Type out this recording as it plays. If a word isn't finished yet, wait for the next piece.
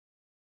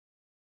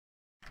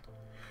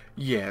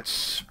Yeah,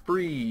 it's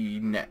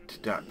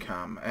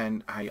spreenet.com,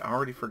 and I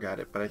already forgot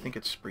it, but I think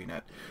it's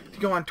Spreenet. If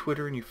you go on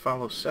Twitter and you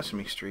follow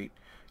Sesame Street,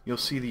 you'll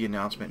see the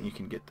announcement and you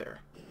can get there.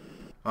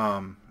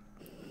 Um,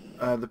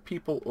 the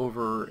people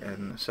over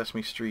in the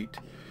Sesame Street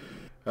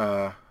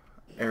uh,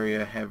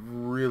 area have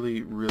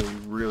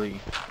really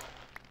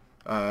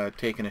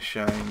taken a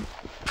shine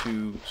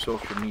to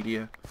social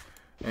media,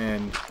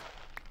 and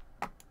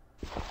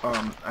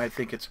I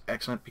think it's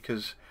excellent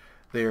because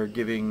they are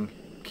giving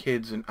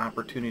kids an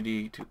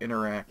opportunity to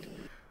interact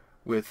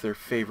with their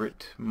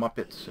favorite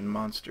Muppets and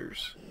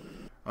monsters.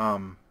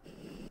 Um,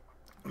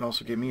 it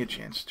also gave me a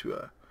chance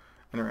to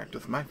interact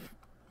with my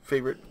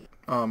favorite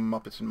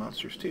Muppets and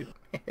monsters too.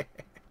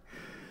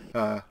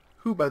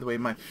 Who, by the way,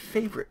 my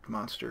favorite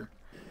monster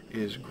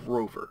is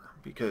Grover,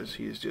 because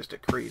he is just a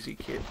crazy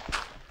kid.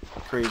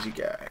 Crazy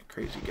guy.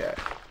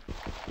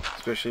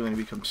 Especially when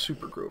he becomes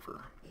Super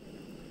Grover.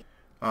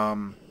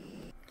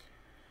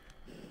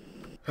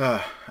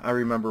 I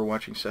remember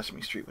watching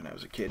Sesame Street when I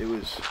was a kid. It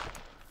was...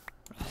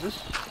 Is this...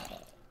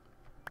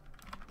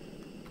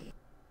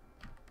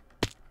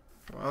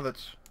 Well,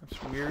 that's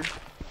weird.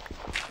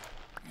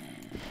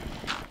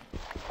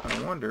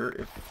 I wonder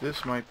if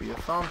this might be a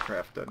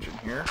Thaumcraft dungeon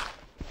here.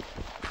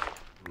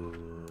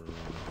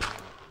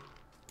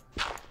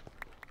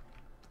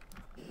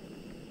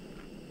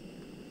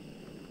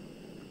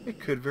 It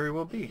could very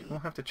well be. We'll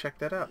have to check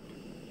that out.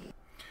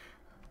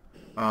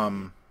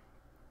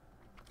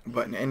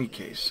 But in any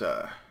case,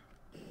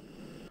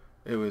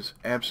 it was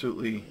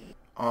absolutely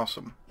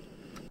awesome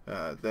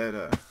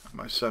that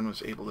my son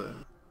was able to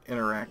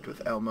interact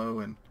with Elmo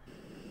and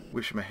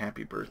wish him a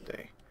happy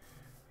birthday.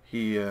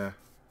 He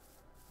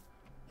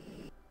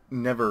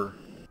never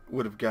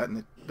would have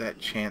gotten that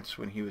chance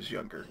when he was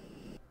younger.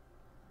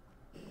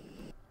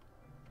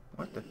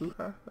 What the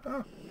hoo-ha?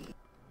 Oh.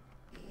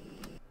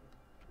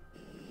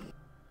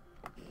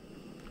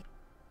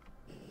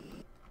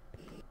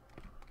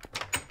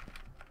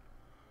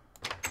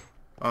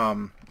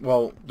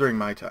 Well, during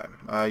my time,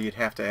 you'd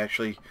have to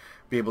actually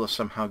be able to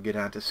somehow get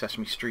onto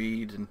Sesame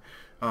Street and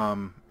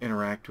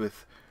interact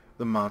with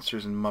the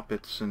monsters and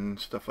Muppets and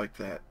stuff like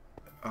that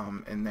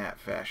in that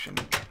fashion.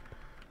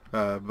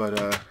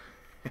 But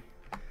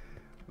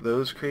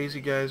those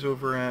crazy guys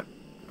over at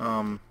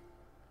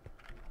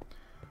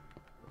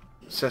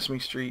Sesame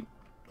Street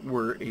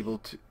are able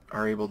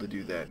to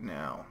do that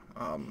now.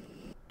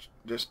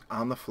 Just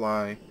on the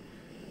fly,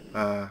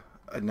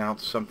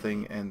 announce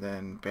something, and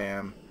then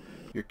bam,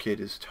 your kid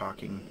is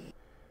talking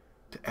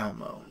to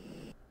Elmo.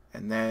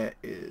 And that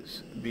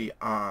is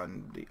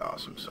beyond the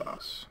awesome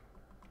sauce.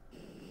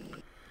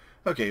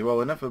 Okay, well,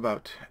 enough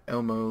about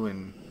Elmo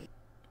and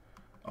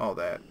all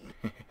that.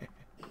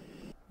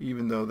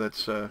 Even though that's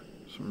some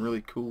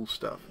really cool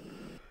stuff.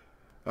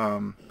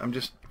 I'm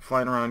just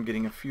flying around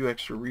getting a few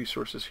extra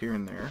resources here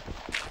and there.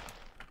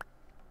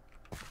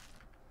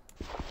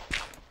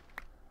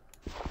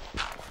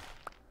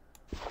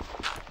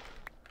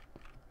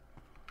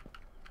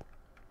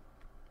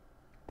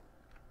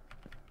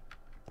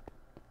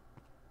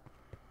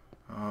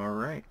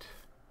 Alright.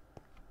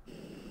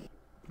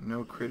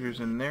 No critters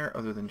in there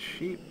other than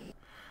sheep.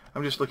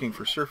 I'm just looking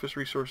for surface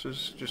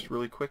resources, just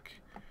really quick.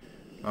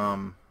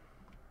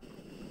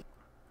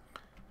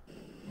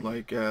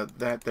 Like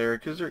that there,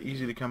 because they're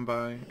easy to come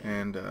by,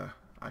 and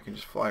I can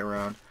just fly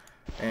around,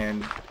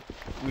 and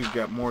we've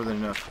got more than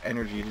enough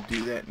energy to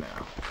do that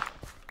now.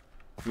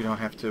 We don't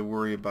have to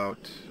worry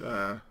about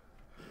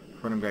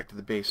running back to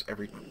the base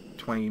every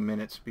 20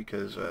 minutes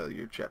because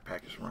your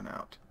jetpack has run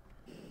out.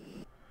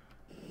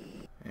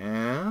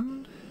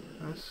 And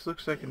this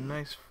looks like a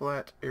nice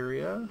flat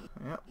area.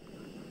 Yep.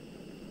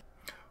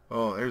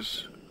 Oh,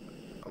 there's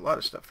a lot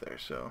of stuff there,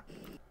 so...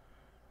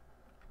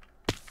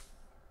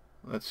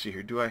 Let's see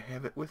here. Do I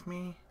have it with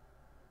me?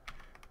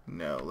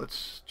 No.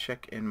 Let's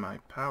check in my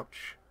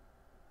pouch.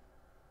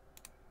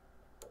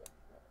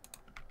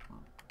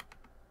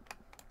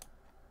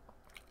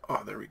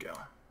 Oh, there we go.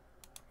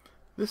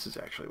 This is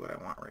actually what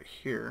I want right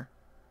here.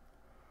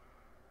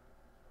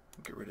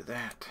 Get rid of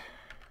that.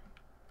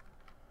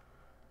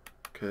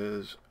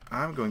 Because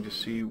I'm going to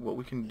see what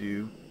we can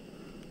do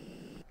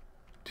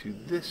to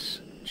this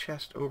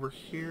chest over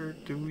here.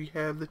 Do we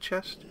have the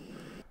chest?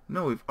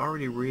 No, we've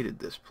already raided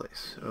this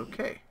place.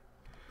 Okay.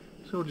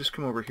 So we'll just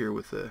come over here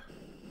with a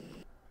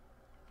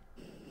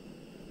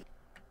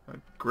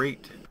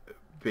great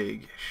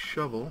big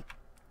shovel.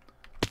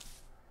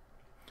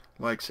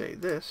 Like, say,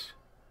 this.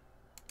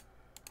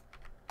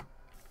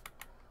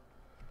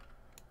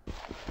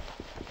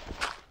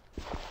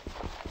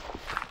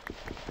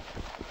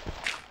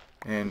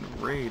 And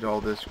raid all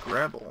this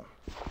gravel.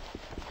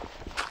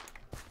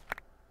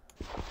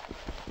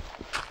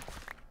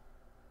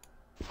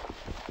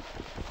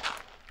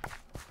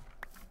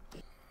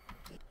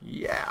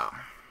 Yeah.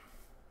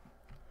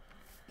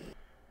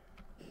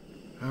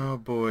 Oh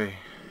boy.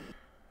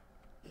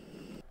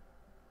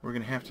 We're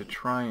gonna have to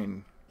try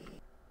and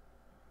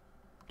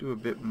do a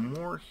bit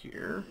more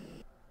here.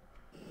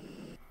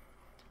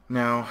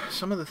 Now,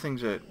 some of the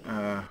things that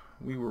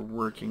we were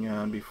working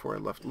on before I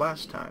left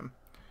last time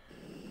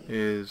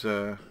is,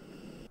 let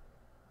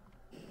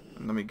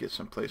me get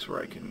some place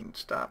where I can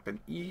stop and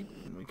eat,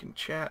 and we can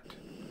chat.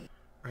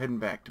 We're heading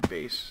back to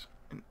base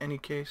in any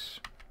case.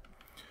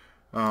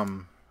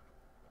 I'll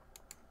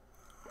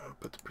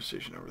put the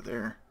precision over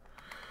there.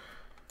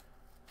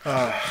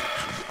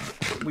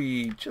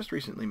 We just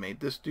recently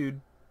made this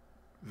dude.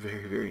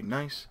 Very, very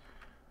nice.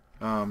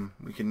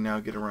 We can now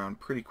get around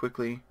pretty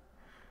quickly.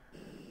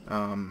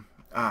 The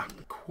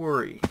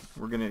quarry.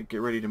 We're going to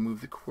get ready to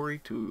move the quarry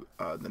to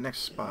the next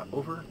spot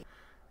over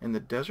in the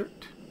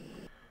desert.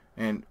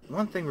 And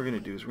one thing we're going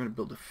to do is we're going to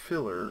build a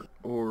filler,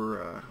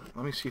 or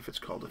let me see if it's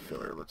called a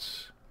filler.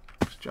 Let's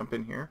jump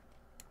in here.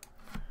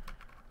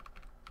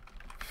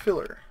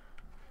 Filler.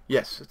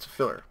 Yes, it's a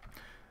filler.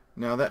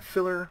 Now that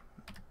filler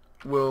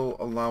will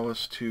allow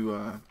us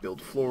to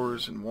build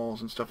floors and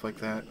walls and stuff like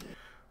that.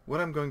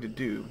 What I'm going to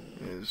do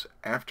is,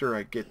 after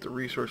I get the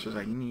resources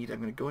I need, I'm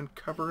going to go and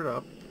cover it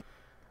up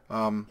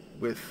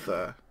with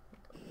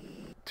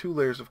 2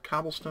 layers of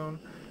cobblestone,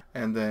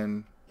 and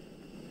then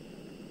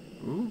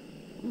ooh,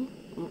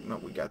 no,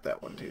 we got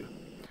that one too.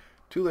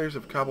 2 layers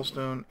of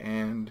cobblestone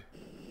and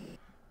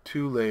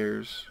 2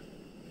 layers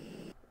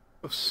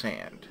of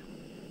sand.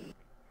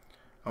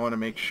 I want to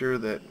make sure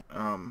that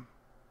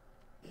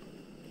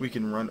we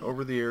can run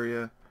over the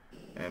area,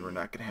 and we're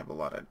not going to have a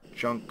lot of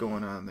junk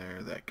going on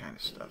there, that kind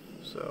of stuff.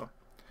 So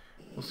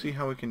we'll see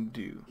how we can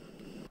do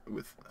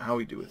with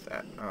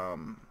that.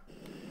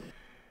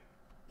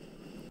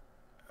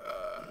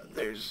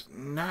 There's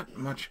not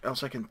much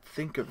else I can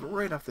think of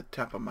right off the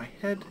top of my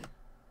head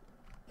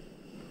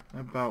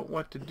about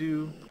what to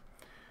do.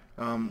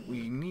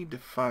 We need to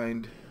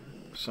find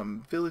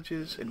some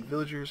villages and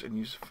villagers and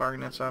use fire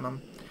nets on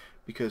them,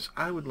 because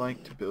I would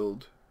like to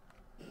build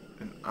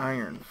an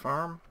iron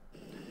farm,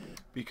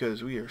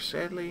 because we are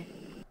sadly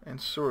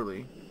and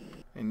sorely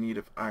in need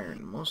of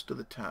iron most of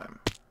the time.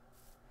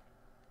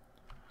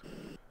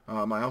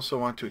 I also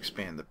want to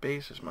expand the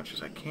base as much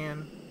as I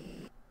can.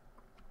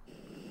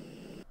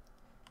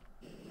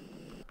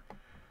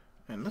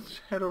 And let's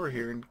head over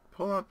here and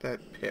pull out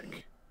that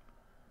pick,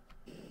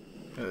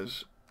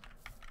 because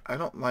I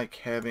don't like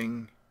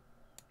having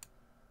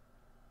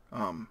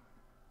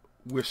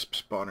wisp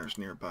spawners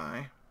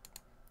nearby.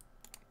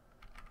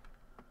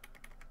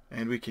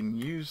 And we can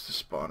use the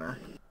spawner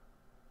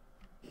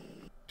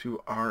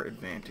to our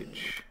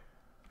advantage.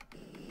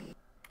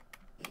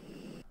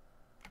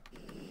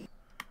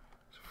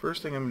 So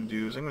first thing I'm going to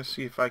do is I'm going to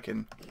see if I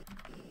can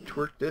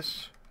twerk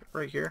this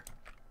right here.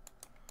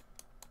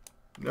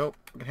 Nope,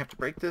 I'm going to have to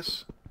break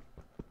this.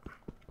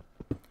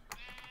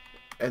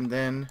 And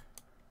then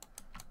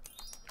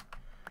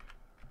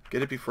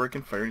get it before I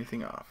can fire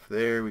anything off.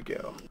 There we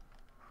go.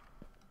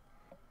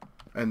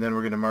 And then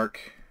we're going to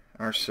mark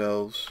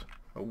ourselves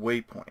a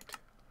waypoint.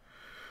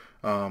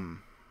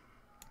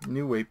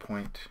 New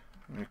waypoint.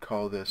 I'm going to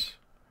call this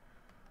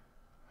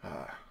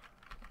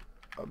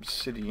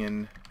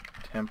Obsidian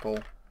Temple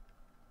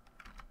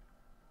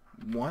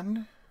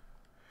 1.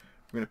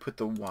 We're going to put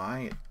the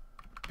Y at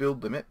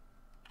build limit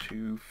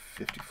to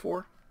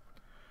 54.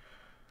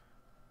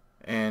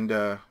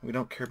 And we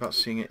don't care about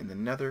seeing it in the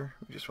nether.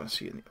 We just want to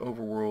see it in the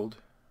overworld.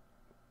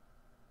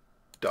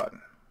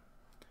 Done.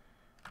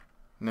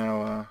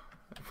 Now,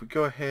 if we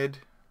go ahead,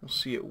 we'll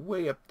see it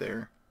way up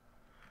there,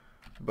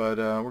 but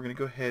we're going to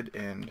go ahead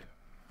and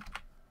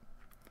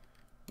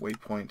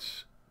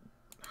waypoints,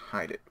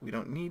 hide it. We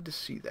don't need to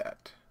see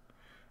that.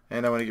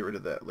 And I want to get rid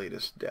of that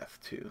latest death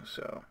too,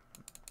 so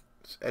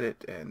let's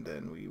edit, and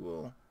then we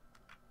will,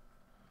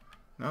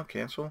 no,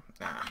 cancel,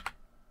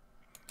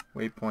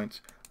 waypoints,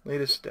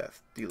 latest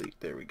death, delete,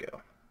 there we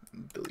go,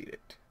 delete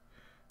it,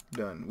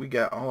 done. We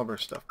got all of our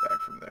stuff back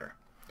from there.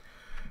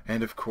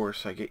 And of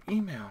course I get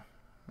email.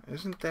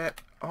 Isn't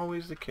that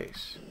always the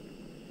case?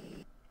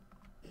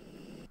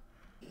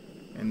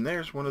 And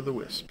there's one of the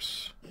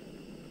wisps.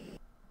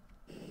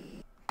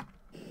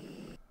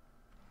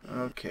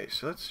 Okay,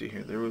 so let's see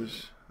here.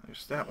 There's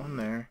that one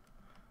there.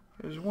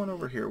 There's one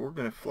over here. We're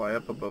going to fly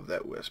up above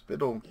that wisp.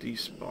 It'll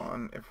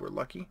despawn if we're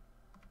lucky.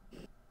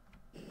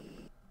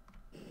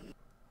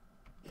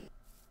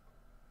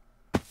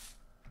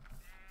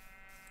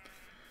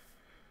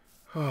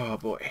 Oh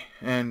boy.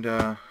 And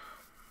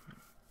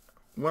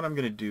what I'm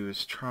going to do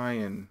is try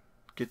and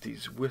get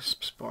these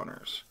wisp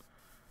spawners.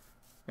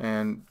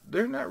 And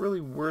they're not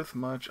really worth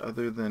much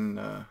other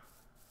than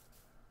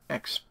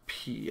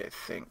XP, I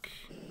think.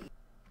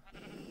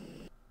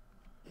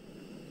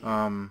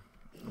 One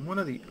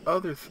of the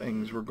other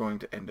things we're going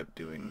to end up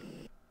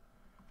doing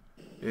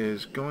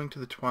is going to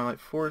the Twilight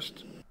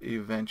Forest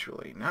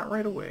eventually. Not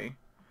right away,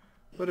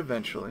 but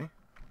eventually.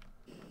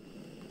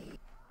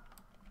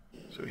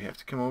 So we have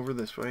to come over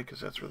this way, because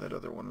that's where that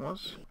other one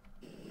was.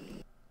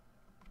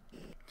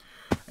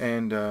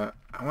 And I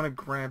want to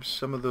grab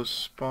some of those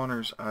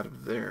spawners out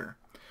of there,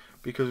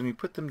 because when you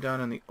put them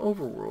down in the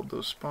overworld,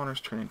 those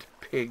spawners turn into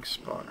pig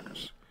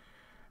spawners.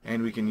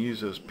 And we can use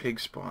those pig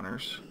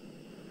spawners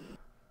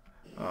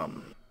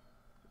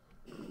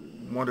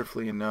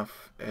wonderfully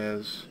enough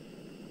as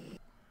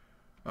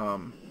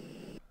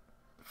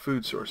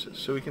food sources.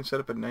 So we can set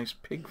up a nice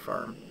pig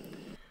farm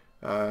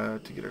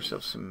to get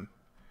ourselves some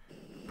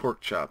pork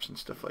chops and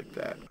stuff like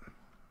that.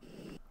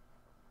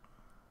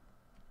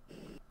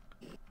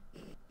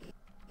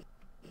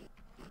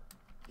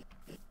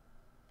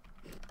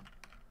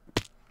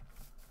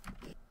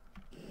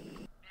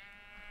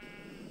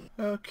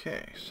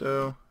 Okay,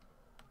 so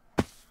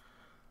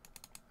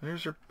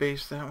there's our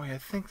base that way. I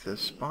think the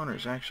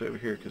spawner's actually over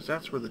here because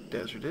that's where the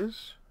desert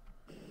is.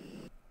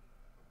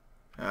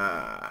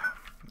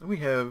 We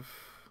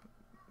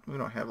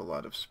don't have a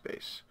lot of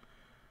space.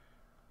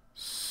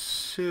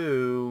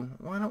 So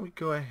why don't we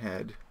go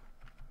ahead,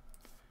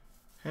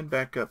 head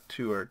back up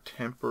to our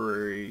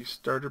temporary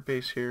starter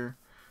base here,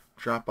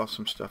 drop off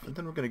some stuff, and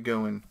then we're going to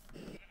go and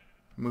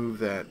move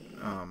that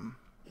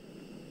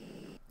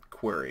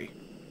quarry.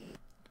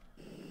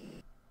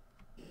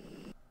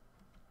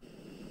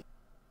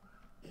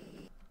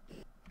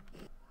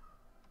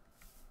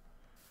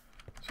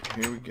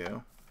 So here we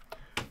go.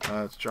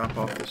 Let's drop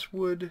off this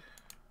wood.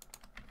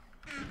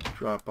 Let's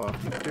drop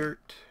off the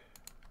dirt.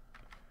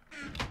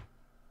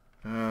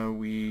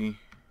 We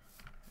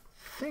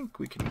think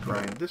we can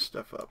grind this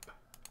stuff up.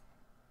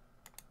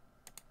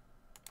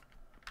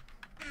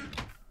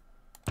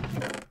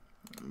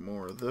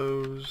 More of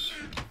those.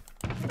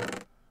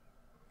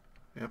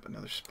 Yep,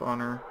 another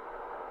spawner.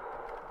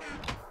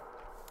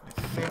 I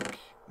think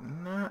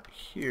not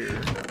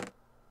here.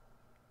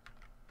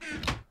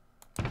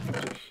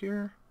 Is it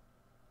here?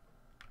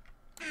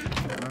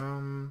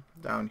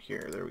 Down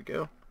here. There we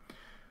go.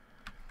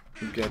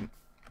 We've got an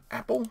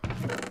apple.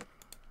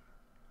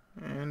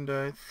 And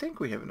I think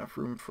we have enough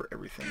room for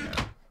everything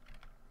now.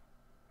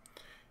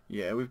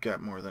 Yeah, we've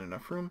got more than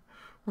enough room.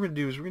 What we're going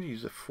to do is we're going to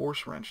use the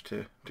force wrench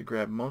to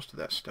grab most of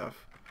that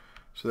stuff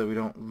so that we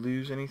don't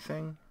lose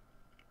anything.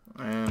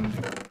 And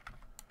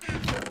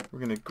we're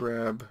going to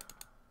grab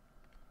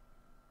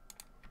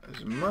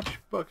as much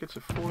buckets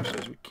of force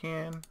as we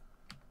can.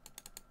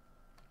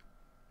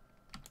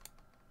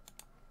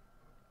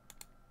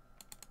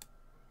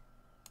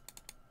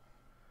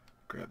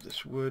 Grab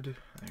this wood.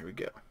 There we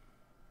go.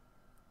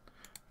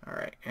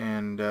 Alright,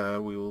 and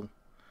we will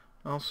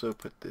also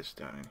put this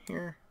down in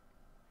here.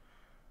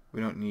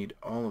 We don't need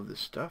all of this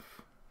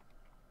stuff.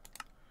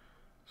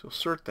 So we'll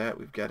sort that.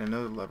 We've got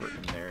another lever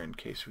in there in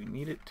case we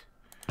need it.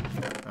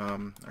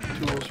 Our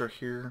tools are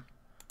here.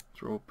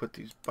 So we'll put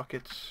these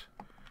buckets.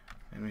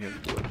 And we have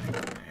wood.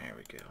 There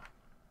we go.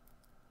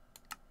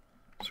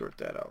 Sort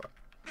that all up.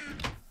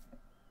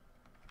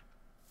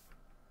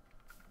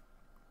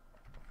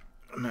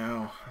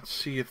 Now, let's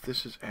see if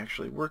this is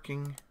actually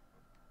working.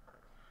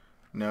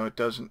 No, it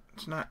doesn't.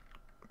 It's not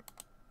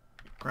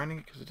grinding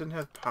it because it doesn't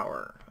have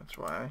power. That's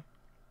why.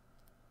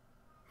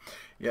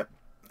 Yep,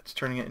 it's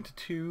turning it into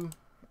 2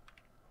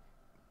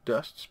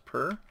 dusts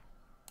per.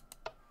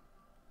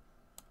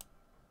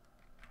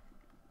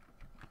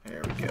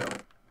 There we go.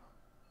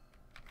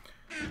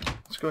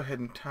 Let's go ahead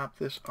and top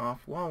this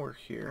off while we're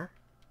here.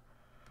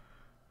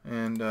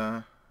 And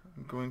I'm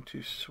going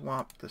to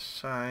swap the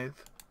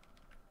scythe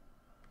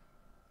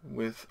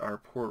with our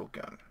portal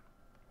gun.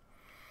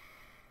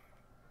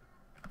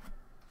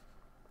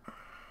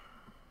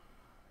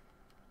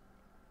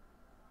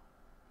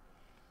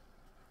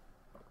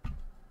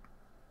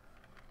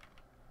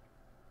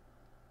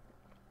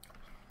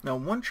 Now,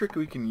 one trick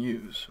we can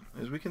use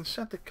is we can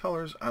set the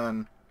colors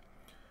on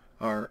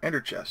our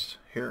ender chests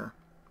here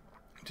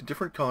to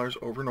different colors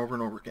over and over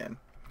and over again,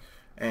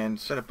 and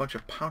set a bunch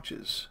of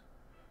pouches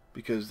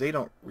because they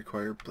don't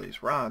require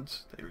blaze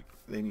rods.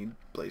 They need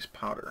blaze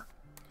powder.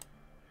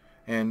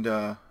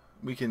 And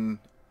we can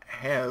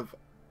have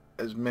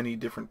as many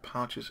different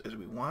pouches as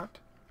we want,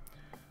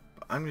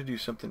 but I'm going to do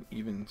something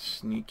even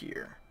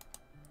sneakier.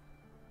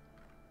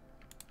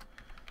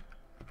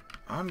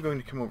 I'm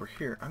going to come over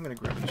here. I'm going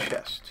to grab a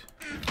chest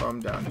from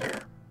down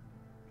here.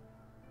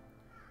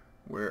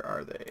 Where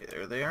are they?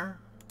 There they are.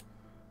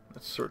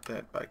 Let's sort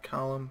that by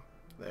column.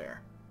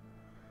 There.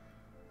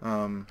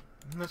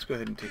 Let's go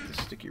ahead and take the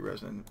sticky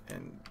resin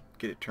and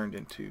get it turned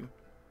into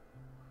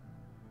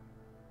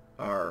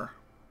our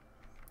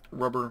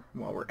rubber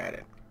while we're at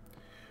it.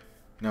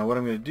 Now what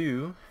I'm going to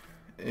do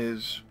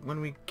is when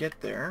we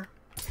get there,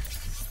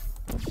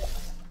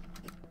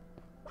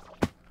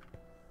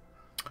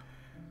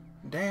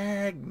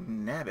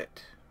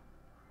 dag-nabbit,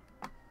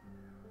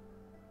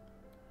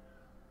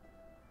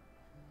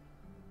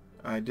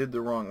 I did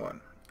the wrong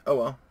one. Oh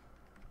well.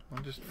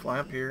 I'll just fly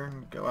up here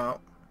and go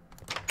out.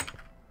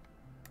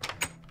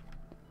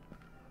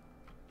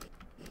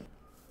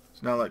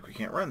 It's not like we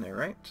can't run there,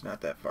 right? It's not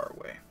that far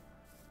away.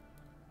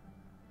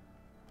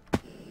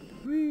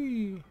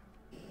 Whee!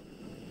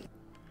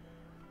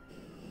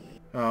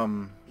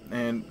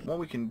 And what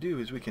we can do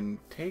is we can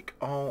take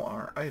all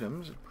our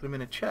items and put them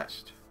in a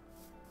chest.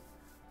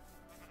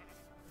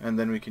 And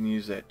then we can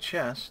use that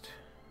chest.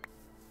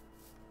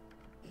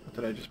 What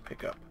did I just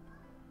pick up?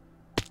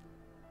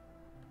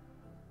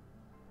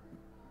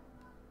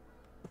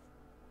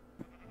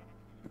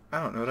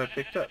 I don't know what I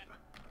picked up.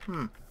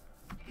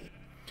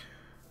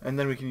 And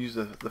then we can use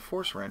the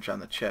force wrench on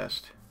the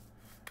chest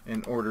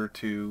in order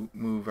to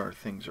move our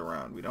things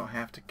around. We don't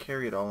have to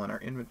carry it all in our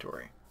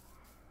inventory.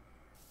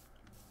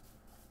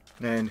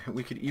 And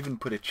we could even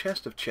put a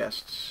chest of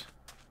chests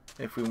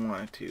if we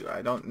wanted to.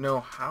 I don't know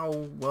how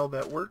well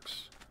that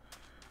works.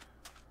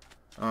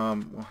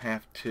 We'll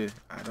have to,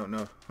 I don't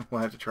know,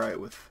 we'll have to try it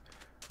with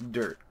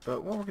dirt.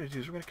 But what we're going to do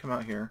is we're going to come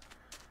out here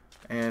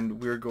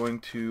and we're going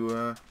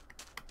to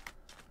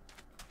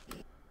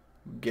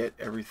get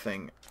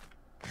everything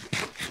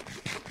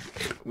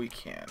we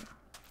can.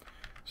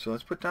 So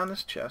let's put down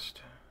this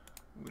chest.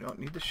 We don't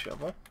need the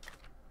shovel.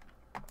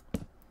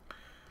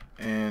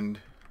 And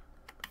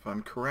if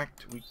I'm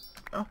correct, we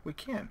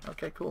can.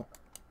 Okay, cool.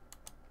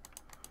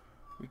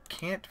 We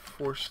can't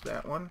force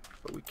that one,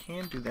 but we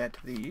can do that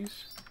to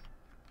these.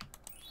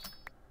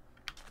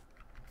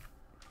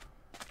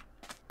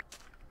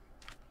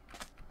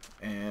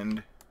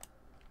 And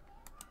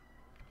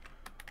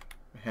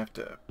we have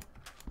to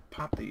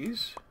pop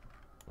these.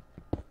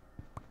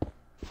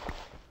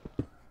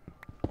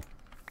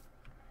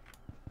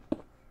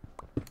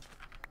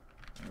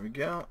 There we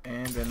go,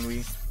 and then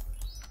we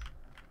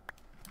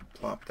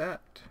plop that.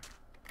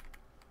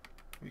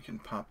 We can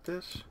pop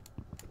this.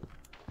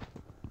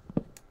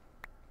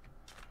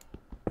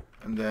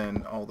 And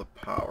then all the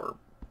power.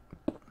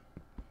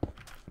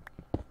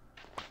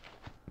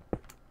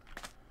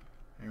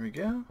 There we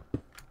go.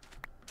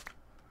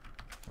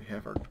 We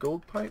have our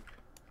gold pipe,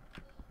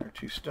 our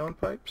 2 stone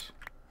pipes,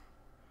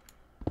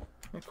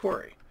 and a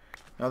quarry.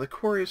 Now the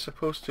quarry is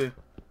supposed to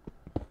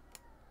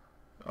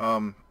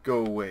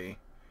go away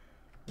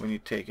when you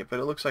take it, but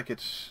it looks like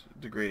it's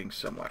degrading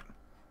somewhat.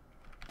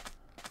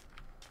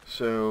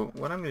 So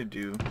what I'm going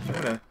to do is I'm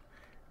going to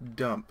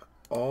dump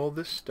all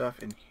this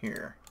stuff in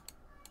here.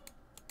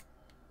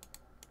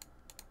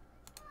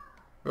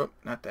 Oh,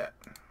 not that.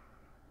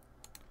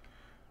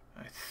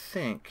 I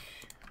think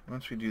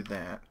once we do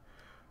that,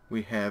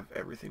 we have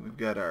everything. We've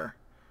got our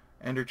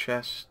ender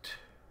chest,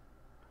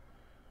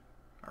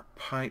 our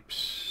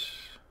pipes,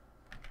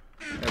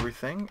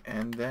 everything,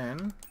 and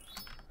then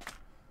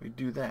we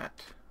do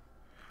that.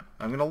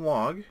 I'm going to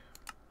log.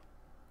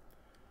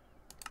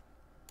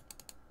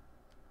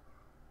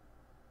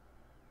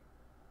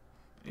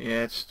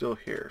 Yeah, it's still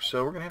here.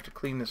 So we're going to have to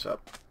clean this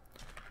up.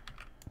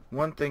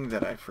 One thing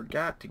that I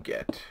forgot to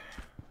get,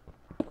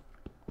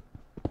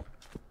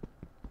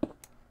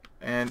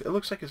 and it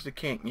looks like it's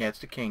decaying. Yeah, it's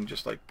decaying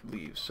just like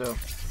leaves. So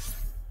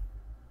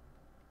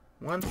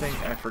one thing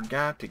I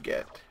forgot to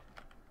get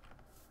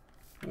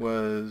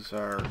was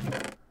our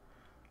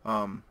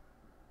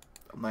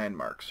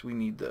landmarks. We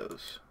need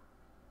those.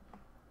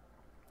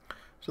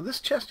 So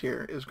this chest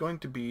here is going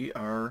to be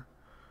our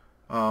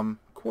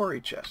quarry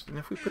chest. And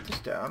if we put this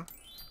down,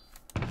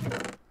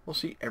 we'll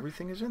see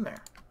everything is in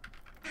there.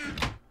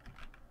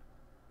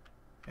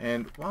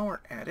 And while we're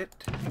at it,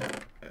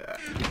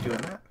 keep doing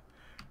that.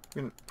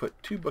 We're going to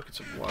put 2 buckets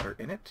of water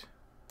in it.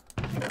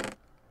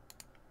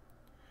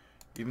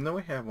 Even though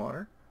we have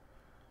water.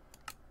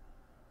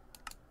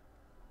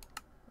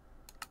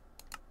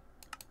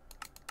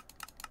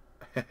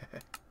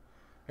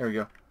 There we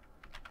go.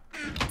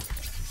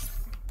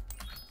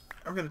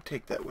 I'm going to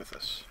take that with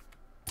us.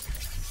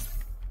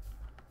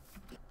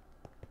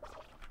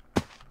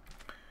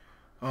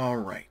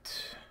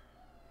 Alright.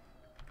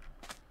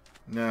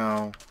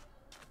 Now,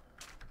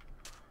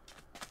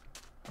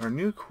 our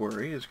new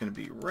quarry is going to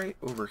be right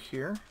over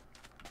here.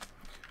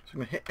 So I'm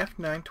going to hit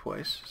F9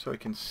 twice so I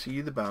can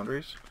see the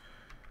boundaries.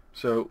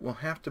 So we'll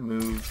have to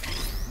move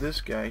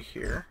this guy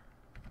here.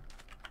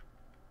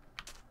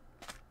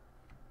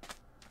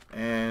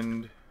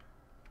 And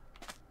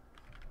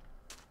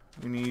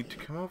we need to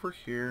come over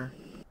here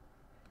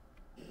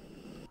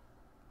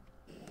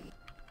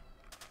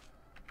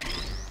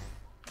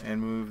and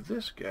move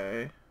this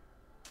guy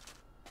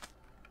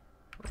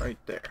right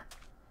there.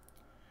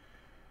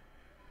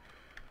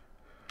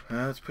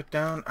 Let's put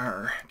down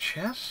our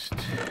chest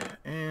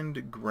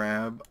and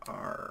grab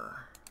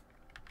our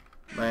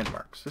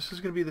landmarks. This is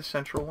going to be the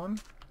central one.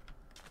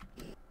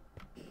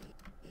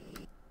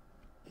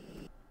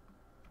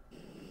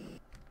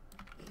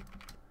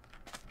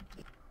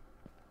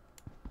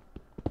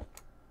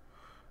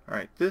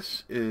 Alright,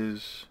 this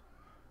is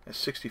a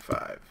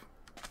 65.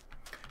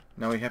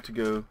 Now we have to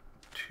go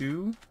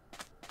 2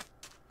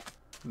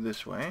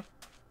 this way.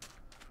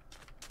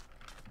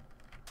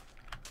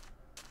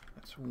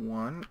 That's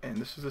 1, and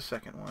this is the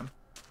second one.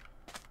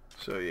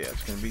 So yeah,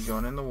 it's going to be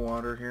going in the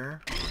water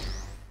here.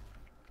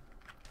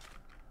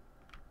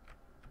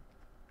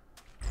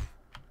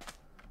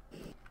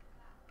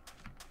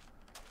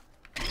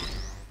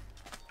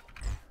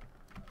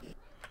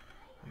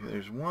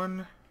 There's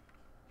 1,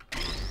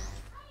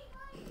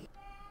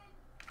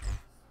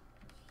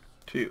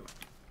 2.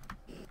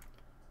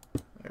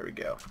 There we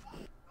go.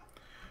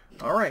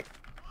 Alright.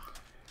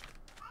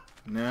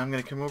 Now I'm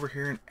going to come over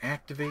here and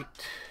activate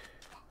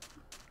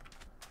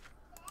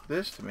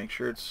this to make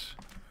sure it's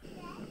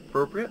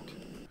appropriate.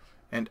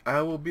 And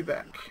I will be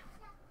back.